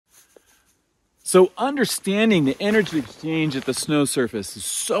So understanding the energy exchange at the snow surface is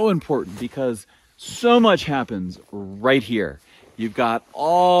so important because so much happens right here. You've got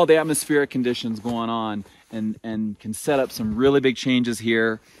all the atmospheric conditions going on and can set up some really big changes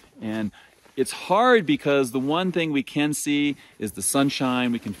here. And it's hard because the one thing we can see is the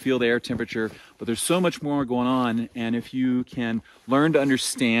sunshine, we can feel the air temperature, but there's so much more going on. And if you can learn to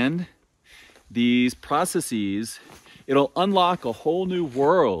understand these processes, it'll unlock a whole new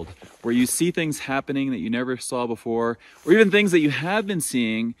world where you see things happening that you never saw before, or even things that you have been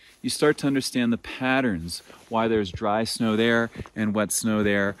seeing. You start to understand the patterns, why there's dry snow there and wet snow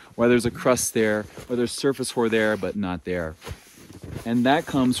there, why there's a crust there, why there's surface hoar there but not there. And that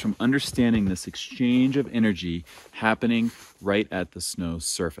comes from understanding this exchange of energy happening right at the snow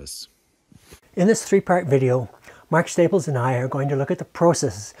surface. In this three-part video, Mark Staples and I are going to look at the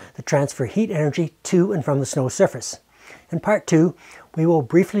processes that transfer heat energy to and from the snow surface. In part 2, we will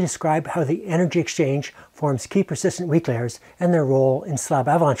briefly describe how the energy exchange forms key persistent weak layers and their role in slab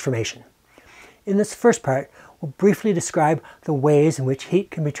avalanche formation. In this first part, we'll briefly describe the ways in which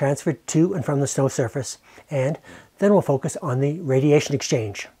heat can be transferred to and from the snow surface, and then we'll focus on the radiation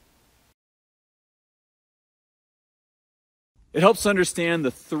exchange. It helps to understand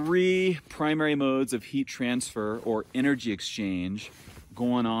the three primary modes of heat transfer or energy exchange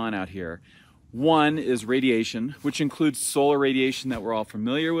going on out here. One is radiation, which includes solar radiation that we're all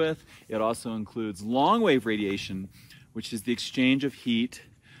familiar with. It also includes long wave radiation, which is the exchange of heat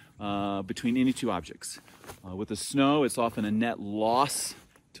between any two objects. With the snow, it's often a net loss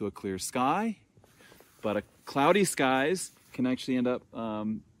to a clear sky, but cloudy skies can actually end up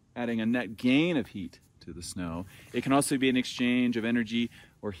adding a net gain of heat to the snow. It can also be an exchange of energy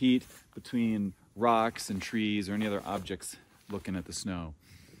or heat between rocks and trees or any other objects looking at the snow.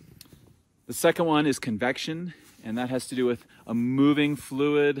 The second one is convection, and that has to do with a moving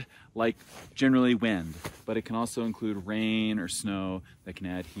fluid like generally wind, but it can also include rain or snow that can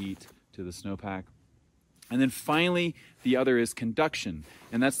add heat to the snowpack. And then finally, the other is conduction,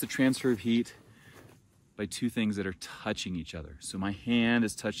 and that's the transfer of heat by two things that are touching each other. So my hand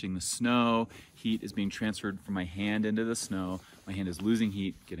is touching the snow, heat is being transferred from my hand into the snow, my hand is losing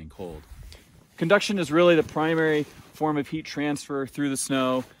heat, getting cold. Conduction is really the primary form of heat transfer through the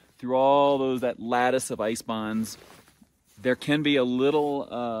snow, through all that lattice of ice bonds. There can be a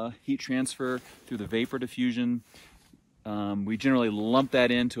little heat transfer through the vapor diffusion. We generally lump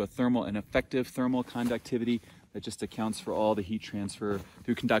that into an effective thermal conductivity that just accounts for all the heat transfer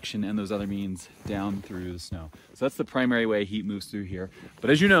through conduction and those other means down through the snow. So that's the primary way heat moves through here.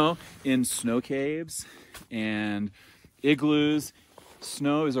 But as you know, in snow caves and igloos,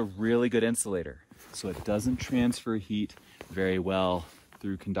 snow is a really good insulator. So it doesn't transfer heat very well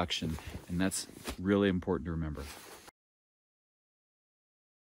through conduction, and that's really important to remember.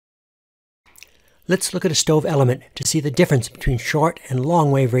 Let's look at a stove element to see the difference between short and long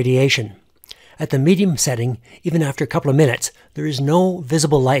wave radiation. At the medium setting, even after a couple of minutes, there is no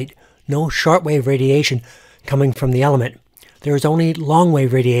visible light, no short wave radiation coming from the element. There is only long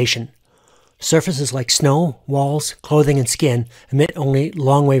wave radiation. Surfaces like snow, walls, clothing, and skin emit only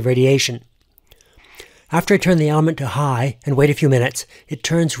long wave radiation. After I turn the element to high and wait a few minutes, it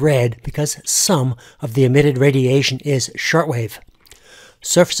turns red because some of the emitted radiation is shortwave.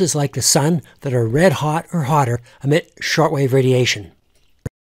 Surfaces like the sun that are red hot or hotter emit shortwave radiation.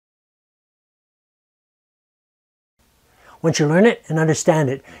 Once you learn it and understand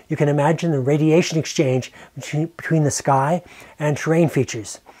it, you can imagine the radiation exchange between the sky and terrain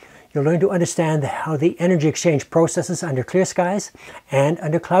features. You'll learn to understand how the energy exchange processes under clear skies and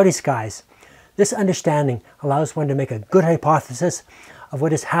under cloudy skies. This understanding allows one to make a good hypothesis of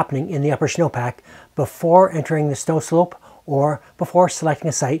what is happening in the upper snowpack before entering the snow slope or before selecting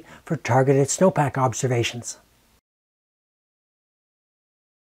a site for targeted snowpack observations.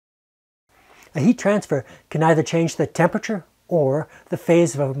 A heat transfer can either change the temperature or the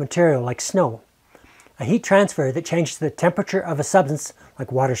phase of a material like snow. A heat transfer that changes the temperature of a substance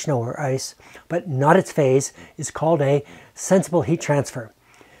like water, snow, or ice, but not its phase, is called a sensible heat transfer.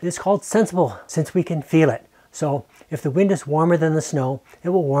 It is called sensible since we can feel it. So if the wind is warmer than the snow, it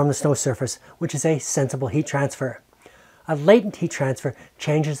will warm the snow surface, which is a sensible heat transfer. A latent heat transfer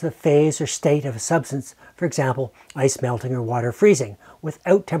changes the phase or state of a substance, for example, ice melting or water freezing,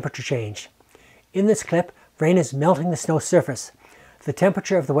 without temperature change. In this clip, rain is melting the snow surface. The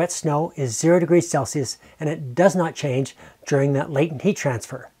temperature of the wet snow is 0 degrees Celsius, and it does not change during that latent heat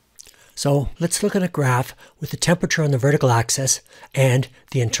transfer. So let's look at a graph with the temperature on the vertical axis and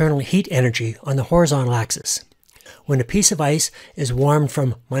the internal heat energy on the horizontal axis. When a piece of ice is warmed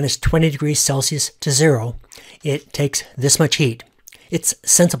from -20 degrees Celsius to 0, it takes this much heat. It's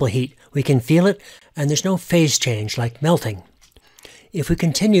sensible heat. We can feel it, and there's no phase change like melting. If we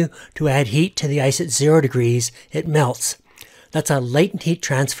continue to add heat to the ice at 0 degrees, it melts. That's a latent heat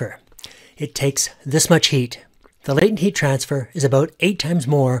transfer. It takes this much heat. The latent heat transfer is about 8 times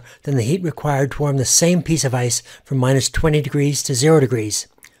more than the heat required to warm the same piece of ice from minus 20 degrees to 0 degrees.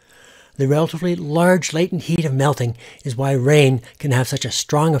 The relatively large latent heat of melting is why rain can have such a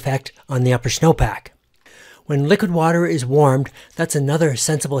strong effect on the upper snowpack. When liquid water is warmed, that's another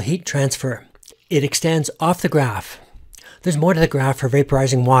sensible heat transfer. It extends off the graph. There's more to the graph for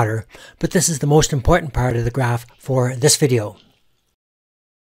vaporizing water, but this is the most important part of the graph for this video.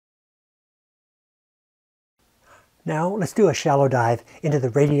 Now let's do a shallow dive into the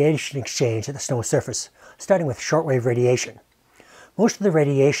radiation exchange at the snow surface, starting with shortwave radiation. Most of the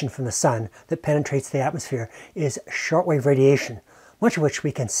radiation from the sun that penetrates the atmosphere is shortwave radiation, much of which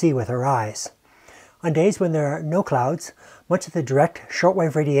we can see with our eyes. On days when there are no clouds, much of the direct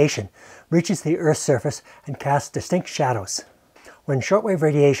shortwave radiation reaches the Earth's surface and casts distinct shadows. When shortwave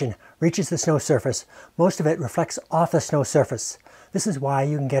radiation reaches the snow surface, most of it reflects off the snow surface. This is why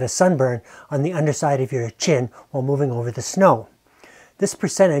you can get a sunburn on the underside of your chin while moving over the snow. This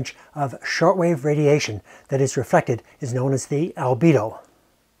percentage of shortwave radiation that is reflected is known as the albedo.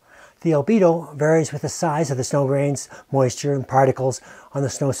 The albedo varies with the size of the snow grains, moisture, and particles on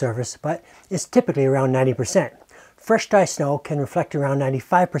the snow surface, but is typically around 90%. Fresh dry snow can reflect around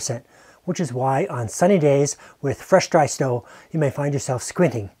 95%, which is why on sunny days with fresh dry snow, you may find yourself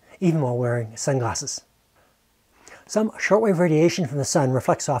squinting, even while wearing sunglasses. Some shortwave radiation from the sun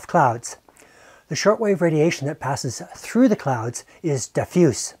reflects off clouds. The shortwave radiation that passes through the clouds is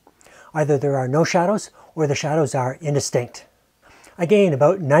diffuse. Either there are no shadows or the shadows are indistinct. Again,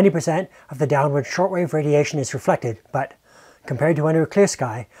 about 90% of the downward shortwave radiation is reflected, but compared to under a clear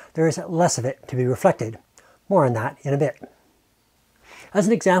sky, there is less of it to be reflected. More on that in a bit. As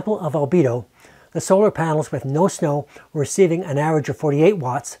an example of albedo, the solar panels with no snow were receiving an average of 48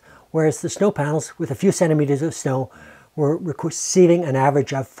 watts, whereas the snow panels with a few centimeters of snow were receiving an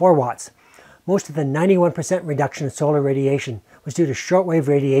average of 4 watts. Most of the 91% reduction in solar radiation was due to shortwave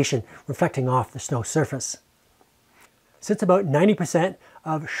radiation reflecting off the snow surface. Since about 90%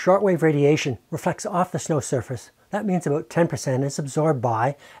 of shortwave radiation reflects off the snow surface, that means about 10% is absorbed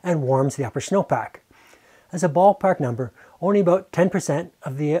by and warms the upper snowpack. As a ballpark number, only about 10%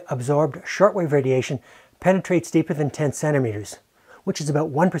 of the absorbed shortwave radiation penetrates deeper than 10 centimeters, which is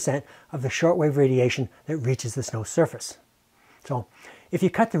about 1% of the shortwave radiation that reaches the snow surface. So, if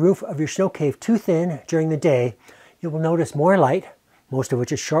you cut the roof of your snow cave too thin during the day, you will notice more light, most of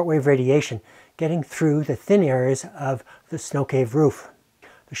which is shortwave radiation, getting through the thin areas of the snow cave roof.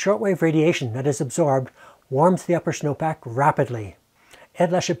 The shortwave radiation that is absorbed warms the upper snowpack rapidly.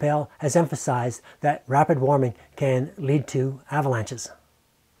 Ed LaChapelle has emphasized that rapid warming can lead to avalanches.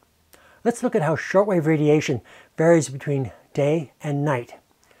 Let's look at how shortwave radiation varies between day and night.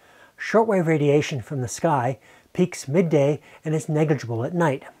 Shortwave radiation from the sky peaks midday and is negligible at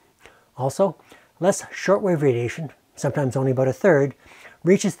night. Also, less shortwave radiation, sometimes only about a third,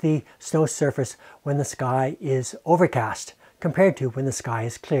 reaches the snow surface when the sky is overcast compared to when the sky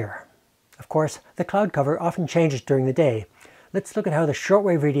is clear. Of course, the cloud cover often changes during the day. Let's look at how the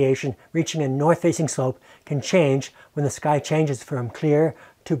shortwave radiation reaching a north-facing slope can change when the sky changes from clear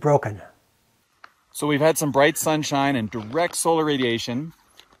to broken. So we've had some bright sunshine and direct solar radiation,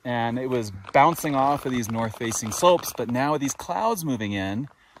 and it was bouncing off of these north-facing slopes, but now with these clouds moving in,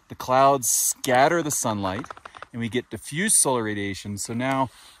 the clouds scatter the sunlight, and we get diffuse solar radiation. So now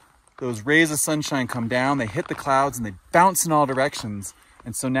those rays of sunshine come down, they hit the clouds, and they bounce in all directions.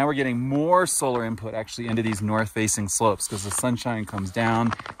 And so now we're getting more solar input actually into these north-facing slopes because the sunshine comes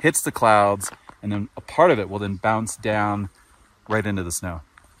down, hits the clouds, and then a part of it will then bounce down right into the snow.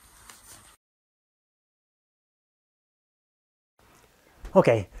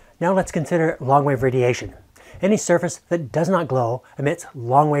 Okay, now let's consider long-wave radiation. Any surface that does not glow emits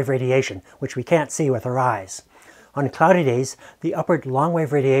long-wave radiation, which we can't see with our eyes. On cloudy days, the upward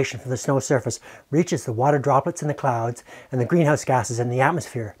long-wave radiation from the snow surface reaches the water droplets in the clouds and the greenhouse gases in the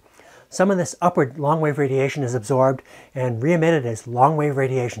atmosphere. Some of this upward long-wave radiation is absorbed and re-emitted as long-wave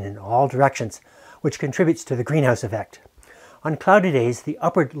radiation in all directions, which contributes to the greenhouse effect. On cloudy days, the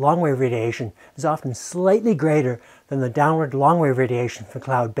upward long-wave radiation is often slightly greater than the downward long-wave radiation from the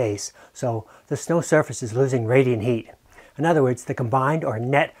cloud base, so the snow surface is losing radiant heat. In other words, the combined or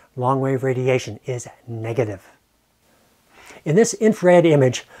net long-wave radiation is negative. In this infrared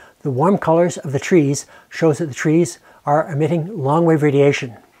image, the warm colors of the trees shows that the trees are emitting long-wave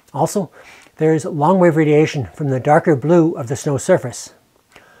radiation. Also, there is long-wave radiation from the darker blue of the snow surface.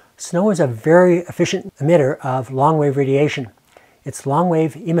 Snow is a very efficient emitter of long-wave radiation. Its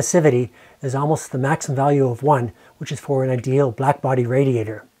long-wave emissivity is almost the maximum value of 1, which is for an ideal black-body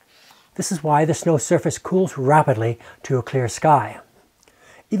radiator. This is why the snow surface cools rapidly to a clear sky.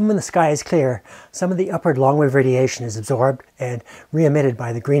 Even when the sky is clear, some of the upward long-wave radiation is absorbed and re-emitted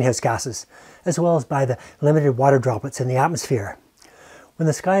by the greenhouse gases, as well as by the limited water droplets in the atmosphere. When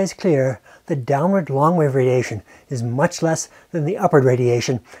the sky is clear, the downward long-wave radiation is much less than the upward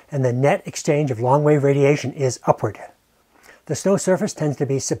radiation, and the net exchange of long-wave radiation is upward. The snow surface tends to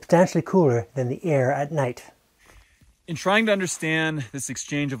be substantially cooler than the air at night. In trying to understand this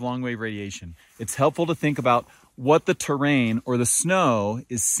exchange of long-wave radiation, it's helpful to think about what the terrain or the snow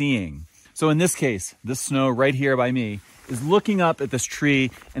is seeing. So in this case, this snow right here by me is looking up at this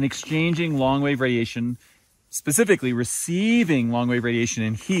tree and exchanging long-wave radiation, specifically receiving long-wave radiation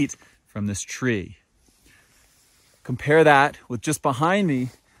and heat from this tree. Compare that with just behind me,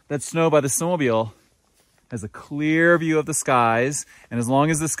 that snow by the snowmobile has a clear view of the skies, and as long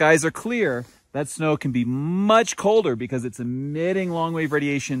as the skies are clear, that snow can be much colder because it's emitting long-wave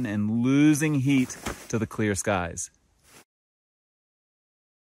radiation and losing heat to the clear skies.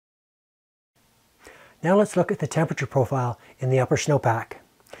 Now let's look at the temperature profile in the upper snowpack.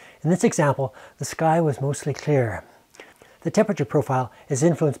 In this example, the sky was mostly clear. The temperature profile is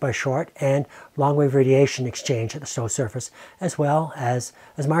influenced by short and long-wave radiation exchange at the snow surface, as well as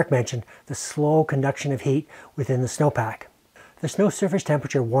Mark mentioned, the slow conduction of heat within the snowpack. The snow surface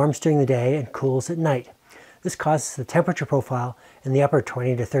temperature warms during the day and cools at night. This causes the temperature profile in the upper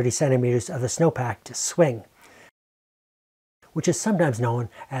 20 to 30 centimeters of the snowpack to swing, which is sometimes known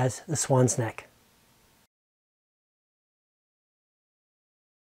as the swan's neck.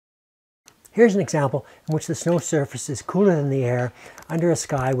 Here's an example in which the snow surface is cooler than the air under a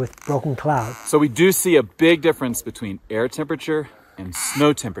sky with broken clouds. So we do see a big difference between air temperature and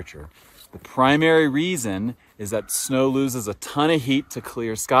snow temperature. The primary reason is that snow loses a ton of heat to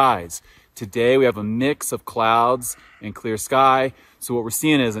clear skies. Today we have a mix of clouds and clear sky. So what we're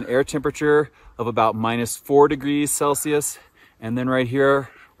seeing is an air temperature of about -4 degrees Celsius. And then right here,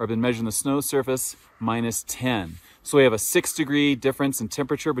 where I've been measuring the snow surface, -10. So we have a 6-degree difference in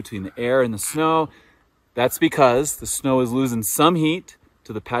temperature between the air and the snow. That's because the snow is losing some heat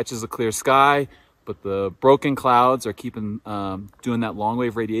to the patches of clear sky, but the broken clouds are keeping doing that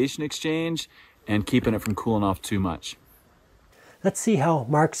long-wave radiation exchange and keeping it from cooling off too much. Let's see how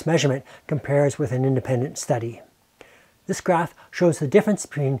Mark's measurement compares with an independent study. This graph shows the difference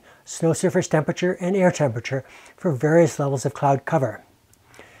between snow surface temperature and air temperature for various levels of cloud cover.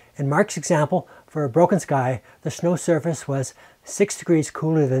 In Mark's example, for a broken sky, the snow surface was 6 degrees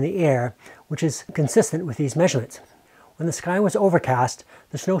cooler than the air, which is consistent with these measurements. When the sky was overcast,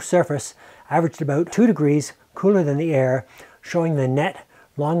 the snow surface averaged about 2 degrees cooler than the air, showing the net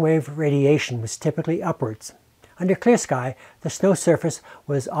long-wave radiation was typically upwards. Under clear sky, the snow surface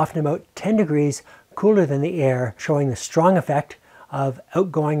was often about 10 degrees cooler than the air, showing the strong effect of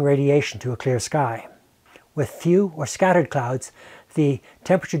outgoing radiation to a clear sky. With few or scattered clouds, the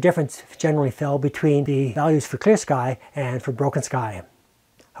temperature difference generally fell between the values for clear sky and for broken sky.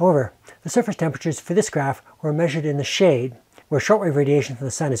 However, the surface temperatures for this graph were measured in the shade, where shortwave radiation from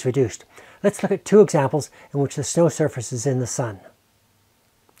the sun is reduced. Let's look at two examples in which the snow surface is in the sun.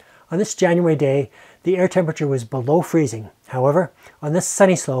 On this January day, the air temperature was below freezing. However, on this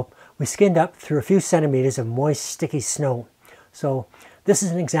sunny slope, we skinned up through a few centimeters of moist, sticky snow. So this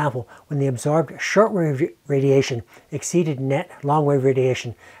is an example when the absorbed shortwave radiation exceeded net longwave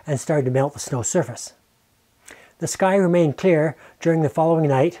radiation and started to melt the snow surface. The sky remained clear during the following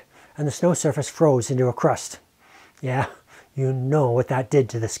night, and the snow surface froze into a crust. Yeah, you know what that did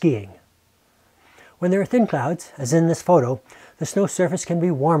to the skiing. When there are thin clouds, as in this photo, the snow surface can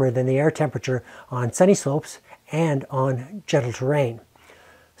be warmer than the air temperature on sunny slopes and on gentle terrain.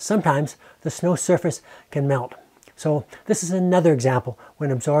 Sometimes the snow surface can melt. So this is another example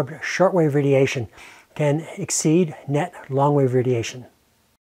when absorbed shortwave radiation can exceed net longwave radiation.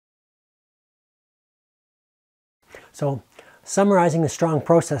 So summarizing the strong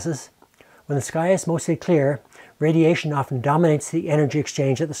processes, when the sky is mostly clear, radiation often dominates the energy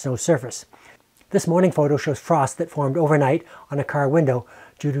exchange at the snow surface. This morning photo shows frost that formed overnight on a car window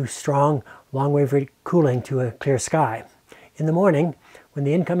due to strong longwave cooling to a clear sky. In the morning, when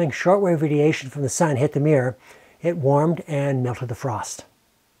the incoming shortwave radiation from the sun hit the mirror, it warmed and melted the frost.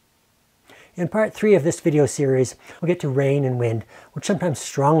 In part 3 of this video series, we'll get to rain and wind, which sometimes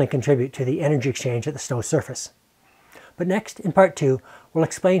strongly contribute to the energy exchange at the snow surface. But next, in part 2, we'll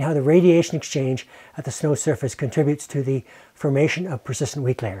explain how the radiation exchange at the snow surface contributes to the formation of persistent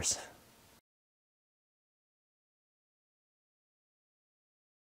weak layers.